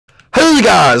Hey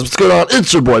guys, what's going on?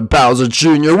 It's your boy Bowser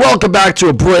Jr. Welcome back to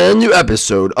a brand new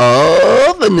episode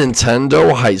of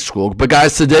Nintendo High School. But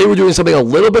guys, today we're doing something a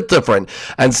little bit different.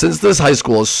 And since this high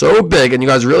school is so big and you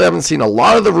guys really haven't seen a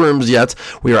lot of the rooms yet,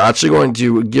 we are actually going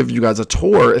to give you guys a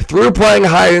tour through playing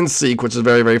hide and seek, which is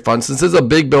very, very fun. Since it's a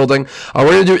big building, we're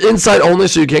going to do inside only,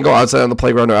 so you can't go outside on the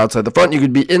playground or outside the front. You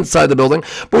could be inside the building,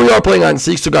 but we are playing hide and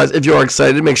seek. So guys, if you are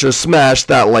excited, make sure to smash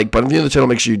that like button. If you're new to the channel,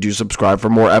 make sure you do subscribe for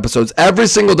more episodes every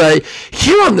single day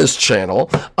here on this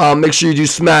channel. Make sure you do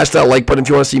smash that like button if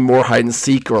you want to see more hide and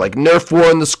seek or like Nerf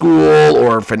War in the school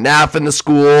or FNAF in the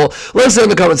school. Let us know in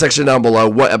the comment section down below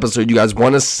what episode you guys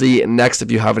want to see next.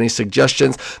 If you have any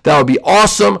suggestions, that would be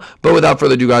awesome. But without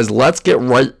further ado, guys, let's get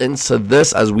right into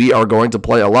this as we are going to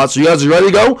play a lot. So you guys are ready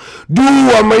to go? Dude,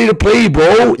 I'm ready to play,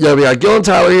 bro. Yeah, we got Gil and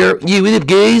Tyler here. Yeah, what up,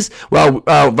 guys? Well,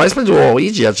 Vice Principal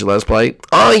Luigi actually let us play.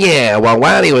 Oh yeah, well,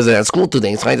 Waddy was at school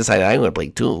today, so I decided I would play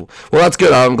too. Well, that's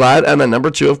good. I'm glad. And then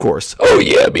number 2, of course. Oh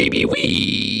yeah, baby,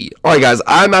 wee. All right, guys,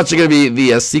 I'm actually gonna be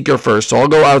the seeker first, so I'll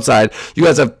go outside. You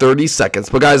guys have 30 seconds,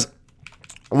 but guys,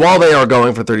 while they are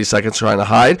going for 30 seconds trying to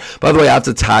hide, by the way, I have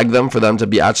to tag them for them to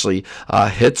be actually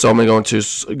hit. So I'm going to go into,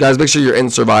 guys, make sure you're in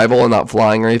survival and not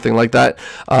flying or anything like that.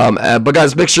 But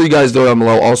guys, make sure you guys do it down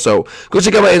below. Also, go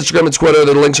check out my Instagram and Twitter.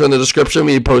 The links are in the description.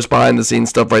 We post behind the scenes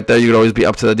stuff right there. You can always be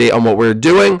up to date on what we're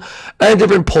doing and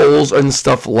different polls and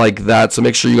stuff like that. So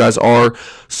make sure you guys are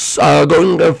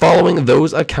going and following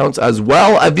those accounts as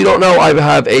well. If you don't know, I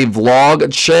have a vlog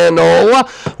channel,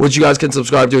 which you guys can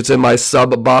subscribe to. It's in my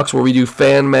sub box where we do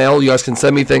fan mail. You guys can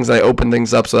send me things and I open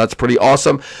things up, so that's pretty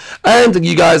awesome. And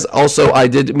you guys also, I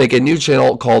did make a new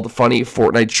channel called Funny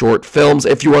Fortnite Short Films.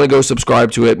 If you want to go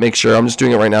subscribe to it, make sure. I'm just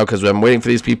doing it right now because I'm waiting for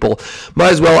these people.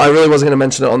 Might as well. I really wasn't going to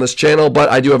mention it on this channel,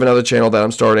 but I do have another channel that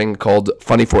I'm starting called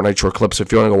Funny Fortnite Short Clips. So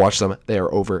if you want to go watch them, they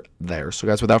are over there. So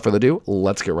guys, without further ado,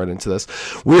 let's get right into this.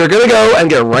 We are going to go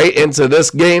and get right into this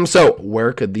game. So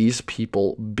where could these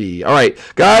people be? All right,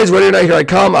 guys, ready or not, here I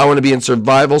come. I want to be in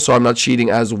survival, so I'm not cheating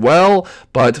as well.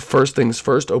 But first things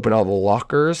first, open all the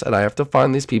lockers, and I have to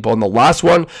find these people. And the last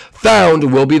one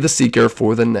found will be the seeker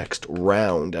for the next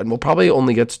round. And we'll probably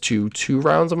only get to 2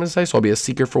 rounds, I'm going to say. So I'll be a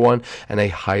seeker for one and a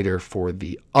hider for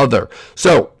the other.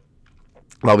 So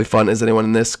that'll be fun. Is anyone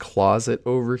in this closet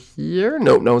over here?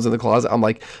 Nope, no one's in the closet. I'm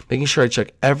like making sure I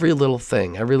check every little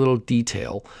thing, every little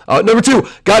detail. Number 2.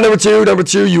 Got number 2. Number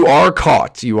 2, you are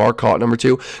caught. You are caught. Number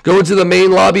 2. Go into the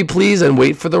main lobby, please, and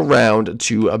wait for the round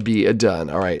to be done.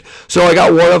 All right. So I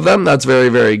got one of them. That's very,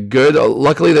 very good.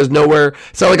 Luckily, there's nowhere.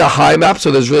 It's not like a high map,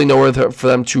 so there's really nowhere for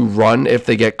them to run if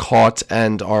they get caught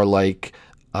and are like,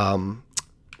 you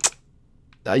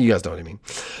guys know what I mean.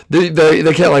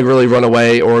 They can't like really run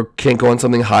away or can't go on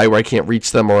something high where I can't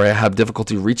reach them or I have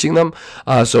difficulty reaching them.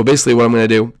 So basically what I'm going to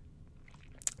do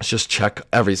is just check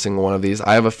every single one of these.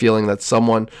 I have a feeling that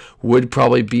someone would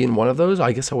probably be in one of those.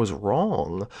 I guess I was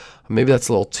wrong. Maybe that's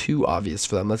a little too obvious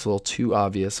for them. That's a little too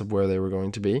obvious of where they were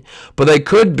going to be. But they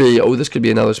could be. Oh, this could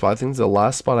be another spot. I think it's the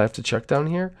last spot I have to check down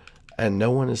here. And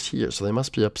no one is here, so they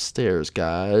must be upstairs,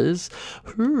 guys.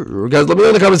 Guys, let me know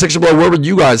in the comment section below, where would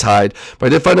you guys hide? But I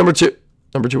did find number 2.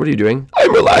 Number 2, what are you doing?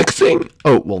 I'm relaxing.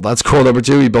 Oh, well, that's cool. Number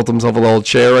 2, he built himself a little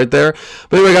chair right there.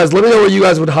 But anyway, guys, let me know where you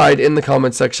guys would hide in the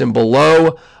comment section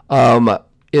below. Where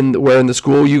in the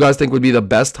school you guys think would be the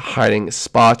best hiding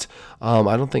spot.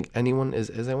 I don't think anyone is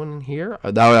anyone in here?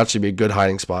 That would actually be a good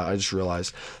hiding spot. I just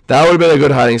realized that would have been a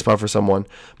good hiding spot for someone.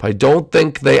 But I don't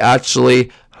think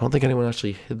anyone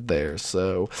actually hid there.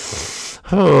 So,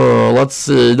 let's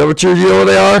see. Number 2, do you know where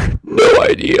they are? No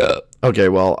idea. Okay,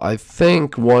 well, I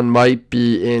think one might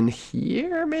be in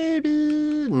here,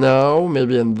 maybe? No,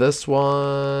 maybe in this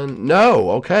one. No,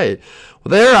 okay.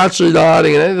 Well, they're actually not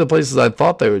hiding in any of the places I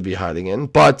thought they would be hiding in.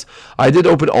 But I did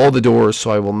open all the doors, so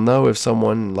I will know if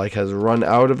someone like has run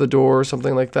out of the door or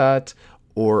something like that,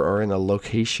 or are in a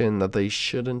location that they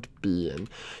shouldn't be in.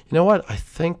 You know what? I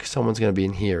think someone's going to be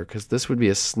in here, because this would be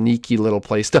a sneaky little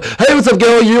place to... Hey, what's up,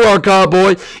 Gil? You are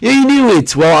cowboy. Yeah, you knew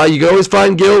it. Well, you can always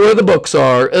find Gil where the books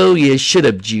are. Oh, yeah, shut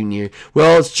up, Junior.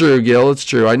 Well, it's true, Gil. It's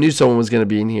true. I knew someone was going to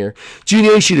be in here.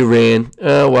 Junior, you should have ran.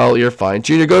 Well, you're fine.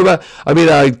 Junior, Gil,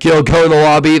 go in the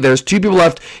lobby. There's 2 people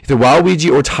left. Either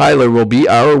Waluigi or Tyler will be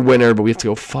our winner, but we have to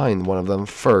go find one of them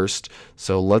first.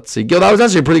 So let's see. Gil, that was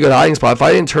actually a pretty good hiding spot. If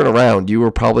I didn't turn around, you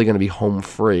were probably going to be home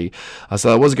free.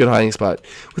 So that was a good hiding spot.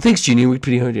 Well, thanks, Junior. We worked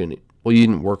pretty hard on it. Well, you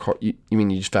didn't work hard. You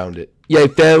mean you just found it? Yeah, I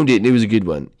found it, and it was a good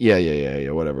one. Yeah.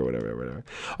 Whatever.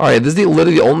 All right, this is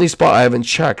literally the only spot I haven't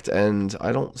checked, and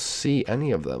I don't see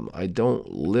any of them. I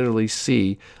don't literally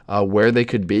see where they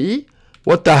could be.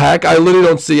 What the heck? I literally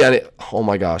don't see any. Oh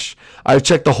my gosh! I've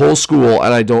checked the whole school,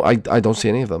 and I don't see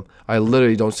any of them. I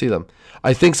literally don't see them.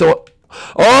 I think so.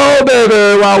 Oh,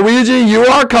 baby, Waluigi, you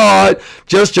are caught.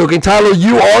 Just joking. Tyler,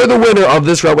 you are the winner of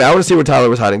this round. Wait, I want to see where Tyler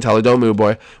was hiding. Tyler, don't move,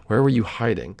 boy. Where were you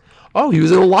hiding? Oh, he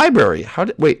was in a library. How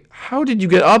did you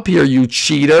get up here, you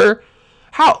cheater?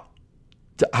 How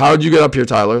did you get up here,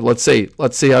 Tyler? Let's see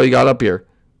how you got up here.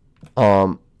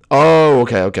 Oh,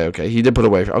 okay. He did put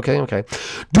away. Okay.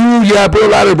 Dude, yeah, put a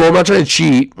ladder, bro. I'm not trying to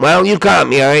cheat. Well, you caught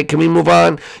me, all right? Can we move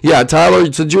on? Yeah,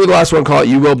 Tyler, since you were the last one caught,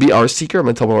 you will be our seeker. I'm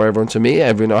going to teleport everyone to me.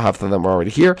 Everyone know half of them are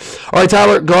already here. All right,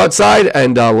 Tyler, go outside,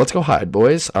 and let's go hide,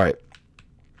 boys. All right.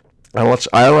 I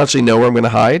don't actually know where I'm going to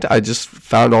hide. I just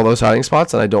found all those hiding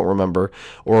spots, and I don't remember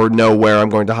or know where I'm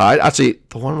going to hide. Actually,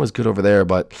 the one was good over there,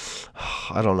 but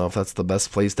I don't know if that's the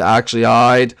best place to actually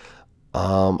hide.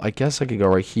 I guess I could go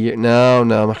right here. No, I'm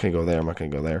not gonna go there.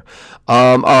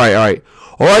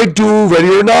 All right, dude, ready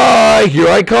or not? Here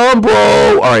I come, bro.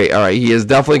 All right. He is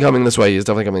definitely coming this way.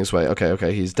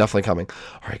 Okay, he's definitely coming.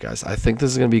 All right, guys, I think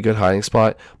this is gonna be a good hiding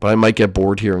spot, but I might get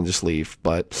bored here and just leave.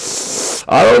 But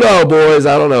I don't know, boys.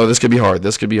 I don't know. This could be hard.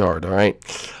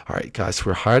 All right, guys,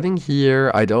 we're hiding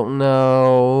here. I don't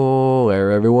know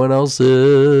where everyone else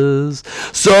is,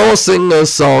 so I'll sing a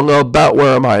song about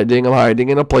where I'm hiding. I'm hiding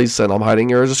in a place, and I'm hiding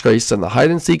here as a disgrace, and the hide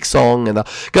and seek song. And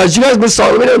guys, you guys missed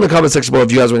song. Let me know in the comment section below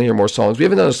if you guys want to hear more songs. We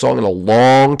haven't done a song in a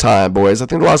long time, boys. I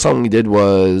think the last song we did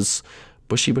was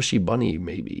Bushy Bushy Bunny,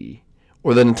 maybe.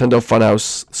 Or the Nintendo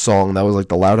Funhouse song. That was like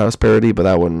the Loud House parody, but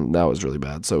that was really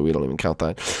bad, so we don't even count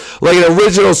that. Like an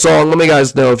original song, let me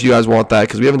guys know if you guys want that,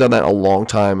 because we haven't done that in a long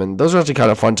time, and those are actually kind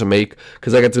of fun to make,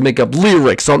 because I get to make up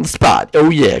lyrics on the spot.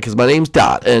 Oh yeah, because my name's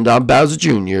Dot, and I'm Bowser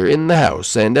Jr. in the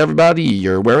house, and everybody,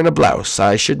 you're wearing a blouse.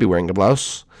 I should be wearing a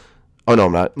blouse. Oh, no,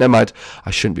 I'm not. Never mind.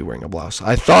 I shouldn't be wearing a blouse.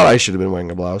 I thought I should have been wearing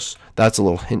a blouse. That's a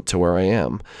little hint to where I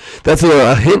am. I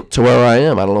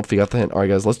don't know if you got the hint. All right,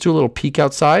 guys, let's do a little peek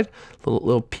outside.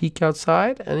 Little peek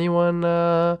outside. Anyone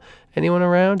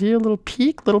around here? Little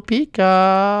peek.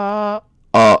 Tyler.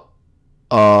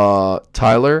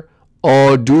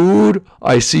 Oh, dude,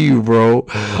 I see you, bro.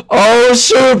 Oh,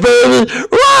 shoot, baby.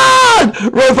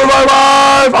 Run for my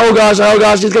life. Oh, gosh.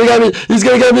 He's gonna get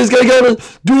me.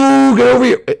 Dude, get over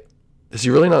here. Does he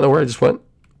really not know where I just went?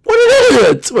 What an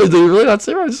idiot! Wait, did he really not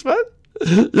see where I just went?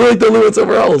 You're like the limit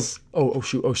somewhere else. Oh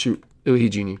shoot. Ooh, he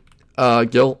genie.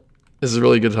 Gil, this is a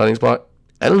really good hiding spot.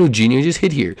 I don't know, Genie, I just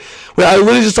hid here. Wait, I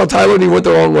literally just saw Tyler and he went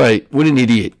the wrong way. What an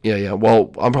idiot. Yeah.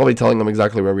 Well, I'm probably telling him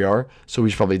exactly where we are, so we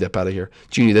should probably dip out of here.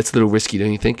 Genie, that's a little risky,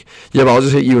 don't you think? Yeah, but I'll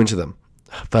just hit you into them.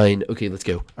 Fine. Okay, let's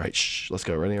go. All right, let's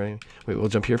go. Ready? Wait, we'll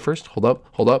jump here first. Hold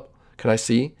up. Can I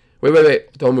see?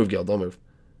 Wait. Don't move, Gil. Don't move.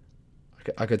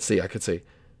 I could see. All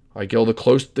right, Gil, the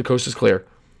coast is clear.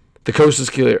 The coast is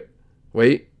clear.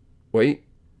 Wait.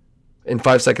 In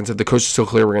 5 seconds, if the coast is still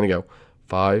clear, we're going to go.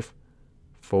 5,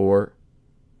 4,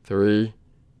 3,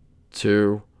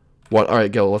 2, 1. All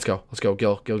right, Gil, let's go,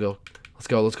 Gil. Let's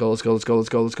go. Coast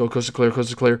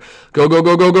is clear. Go.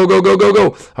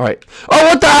 All right. Oh,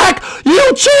 what the heck?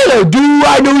 You cheater, dude.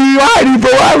 I knew you hiding, bro.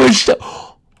 I was...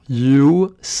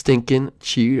 You stinking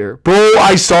cheater. Bro,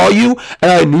 I saw you,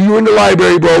 and I knew you were in the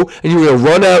library, bro, and you were going to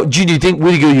run out. Gee, do you think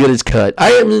we're going to get his cut?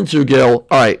 I am into Gil.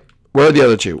 All right. Where are the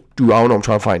other two? Dude, I don't know. I'm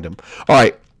trying to find them. All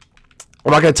right.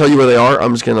 I'm not going to tell you where they are.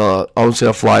 I'm just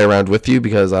gonna fly around with you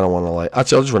because I don't want to, like...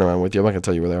 Actually, I'll just run around with you. I'm not going to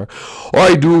tell you where they are. All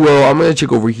right, dude. Well, I'm going to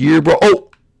check over here, bro. Oh!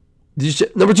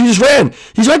 Number 2 just ran.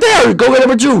 He's right there. Go get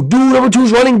number 2. Dude, number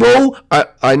 2's running, bro.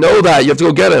 I know that. You have to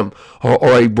go get him. All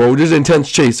right, bro. This is an intense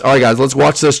chase. All right, guys. Let's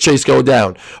watch this chase go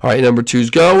down. All right, number 2's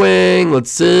going. Let's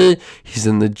see. He's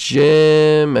in the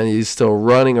gym, and he's still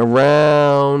running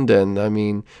around. And, I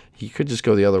mean, he could just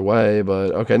go the other way,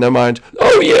 but okay, never mind.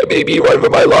 Oh, yeah, baby. Run for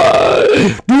my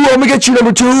life. Dude, I'm going to get you,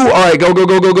 number 2. All right, go.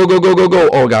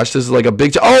 Oh, gosh. This is like a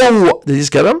big... Oh, did he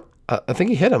just get him? I think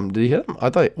he hit him. Did he hit him? I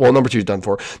thought... Well, number 2's done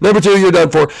for. Number 2, you're done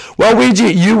for.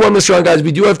 Waluigi, you won this round, guys.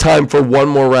 We do have time for one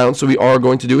more round, so we are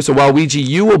going to do it. So, Waluigi,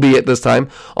 you will be it this time.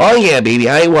 Oh, yeah, baby.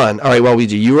 I won. All right,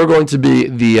 Waluigi, you are going to be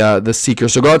the seeker.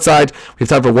 So, go outside. We have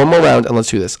time for one more round, and let's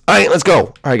do this. All right, let's go.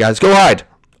 All right, guys, go hide.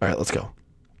 All right, let's go.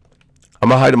 I'm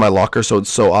going to hide in my locker so it's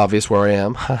so obvious where I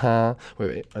am. Haha.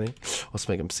 Wait. Ready? Let's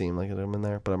make him seem like I'm in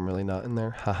there, but I'm really not in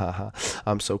there. Ha.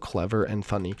 I'm so clever and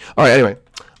funny. All right, anyway.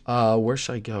 Where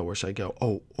should I go?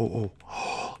 Oh.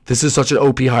 This is such an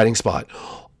OP hiding spot.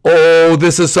 Oh,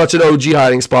 this is such an OG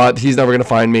hiding spot. He's never going to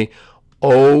find me.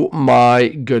 Oh, my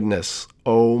goodness.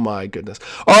 All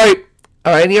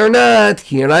right, you're not.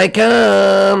 Here I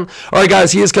come. All right,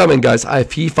 guys, he is coming, guys.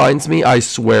 If he finds me, I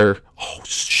swear. Oh,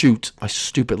 shoot. My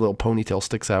stupid little ponytail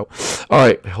sticks out. All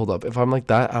right, hold up. If I'm like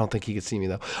that, I don't think he can see me,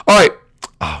 though. All right.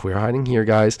 Oh, we're hiding here,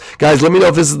 guys. Guys, let me know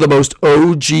if this is the most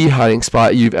OG hiding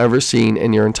spot you've ever seen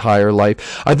in your entire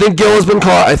life. I think Gil has been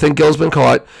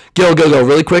caught. Gil, go.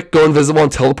 Really quick. Go invisible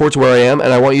and teleport to where I am.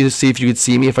 And I want you to see if you could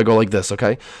see me if I go like this,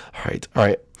 okay? All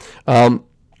right.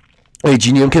 Hey,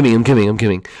 Genie, I'm coming. All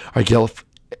right, Gil,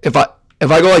 if I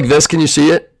go like this, can you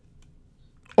see it?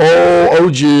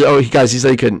 Oh, gee. Oh, guys, he said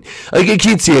he couldn't. I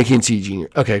can't see, Junior.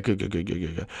 Okay,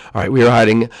 good. All right, we are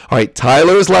hiding. All right,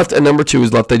 Tyler is left and number 2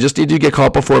 is left. They just need to get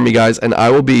caught before me, guys, and I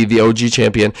will be the OG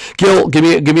champion. Gil, give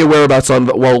me a whereabouts on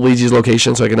Waluigi's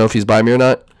location so I can know if he's by me or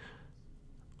not.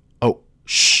 Oh,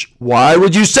 shh. Why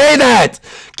would you say that?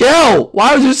 Gil,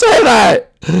 why would you say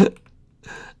that?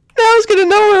 Now he's going to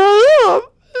know where I am.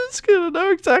 It's gonna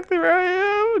know exactly where I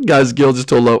am. Guys, Gil just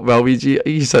told Waluigi.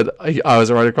 He said I was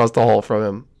right across the hall from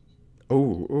him.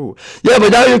 Oh. Yeah,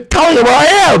 but now you're telling him where I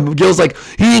am. Gil's like,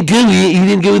 he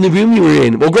didn't go in the room you were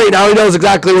in. Well, great. Now he knows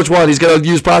exactly which one. He's gonna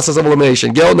use process of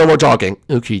elimination. Gil, no more talking.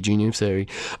 Okay, Junior, I'm sorry.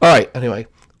 All right. Anyway.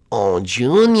 Oh,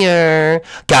 Junior,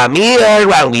 come here.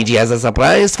 Waluigi has a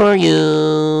surprise for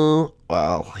you.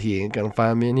 Well, he ain't gonna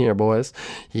find me in here, boys.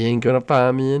 He ain't gonna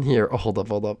find me in here. Oh, hold up.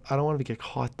 I don't want to get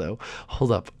caught, though.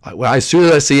 Hold up. As soon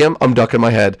as I see him, I'm ducking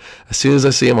my head.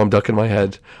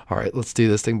 All right, let's do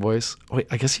this thing, boys. Wait,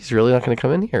 I guess he's really not gonna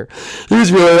come in here.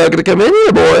 He's really not gonna come in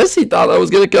here, boys. He thought I was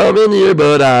gonna come in here,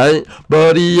 but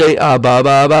he ain't.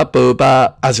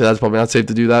 Actually, that's probably not safe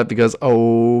to do that because,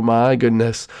 oh my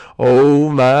goodness.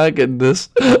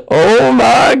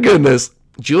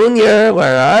 Junior,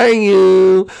 where are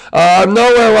you? I'm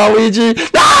nowhere, Waluigi.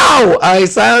 No! I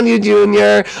found you,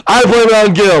 Junior. I blame it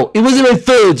on Gil. It wasn't my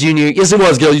fault, Junior. Yes, it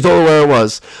was, Gil. You told me where it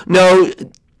was. No,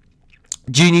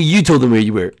 Junior, you told them where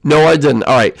you were. No, I didn't.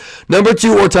 All right. Number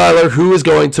 2 or Tyler, who is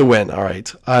going to win? All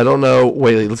right. I don't know.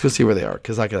 Wait, let's go see where they are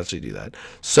because I can actually do that.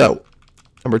 So,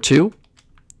 number 2,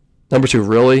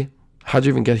 really? How'd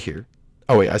you even get here?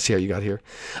 Oh, wait, I see how you got here.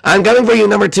 I'm coming for you,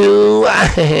 number 2.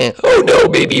 Oh, no,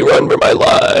 baby, run for my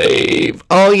life.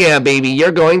 Oh, yeah, baby,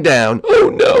 you're going down. Oh,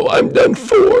 no, I'm done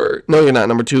for. No, you're not,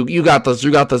 number 2. You got this.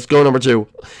 Go, number 2.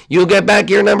 You get back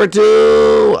here, number 2.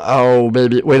 Oh,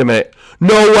 baby, wait a minute.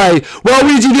 No way.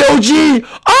 Waluigi, the OG.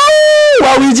 Oh,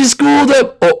 Waluigi schooled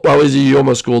him. Oh, Waluigi, you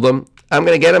almost schooled him. I'm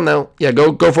going to get him, though. Yeah,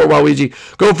 go for it, Waluigi.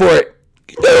 Go for it.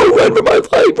 No, run for my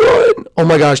life, run. Oh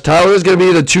my gosh, Tyler is going to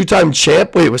be the 2-time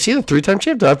champ. Wait, was he the 3-time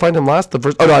champ? Did I find him last the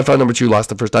first? Oh no, I found number 2 last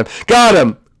the first time. Got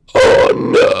him. Oh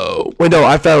no. Wait, no,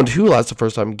 I found who last the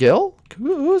first time? Gil?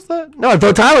 Who was that? No, I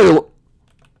found Tyler.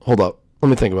 Hold up. Let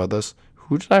me think about this.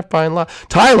 Who did I find last?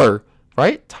 Tyler,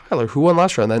 right? Tyler, who won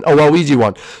last round then? Oh, Waluigi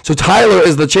won. So Tyler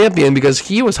is the champion because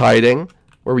he was hiding.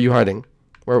 Where were you hiding?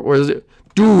 Where is it?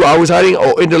 Dude, I was hiding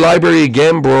in the library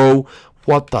again, bro.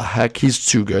 What the heck? He's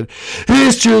too good.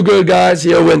 He's too good, guys.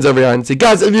 He wins every hide and seek.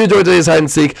 Guys, if you enjoyed today's hide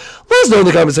and seek, let us know in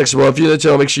the comment section below. If you're new to the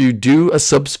channel, make sure you do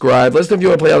subscribe. Let us know if you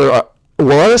want to play other...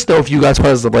 let us know if you guys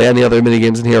want us to play any other mini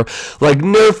games in here, like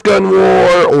Nerf Gun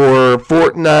War, or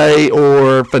Fortnite,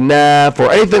 or FNAF,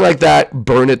 or anything like that.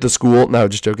 Burn it to school. No,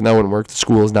 just joking. That wouldn't work. The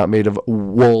school is not made of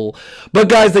wool. But,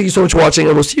 guys, thank you so much for watching,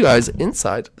 and we'll see you guys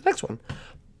inside the next one.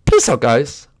 Peace out,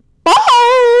 guys.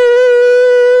 Bye!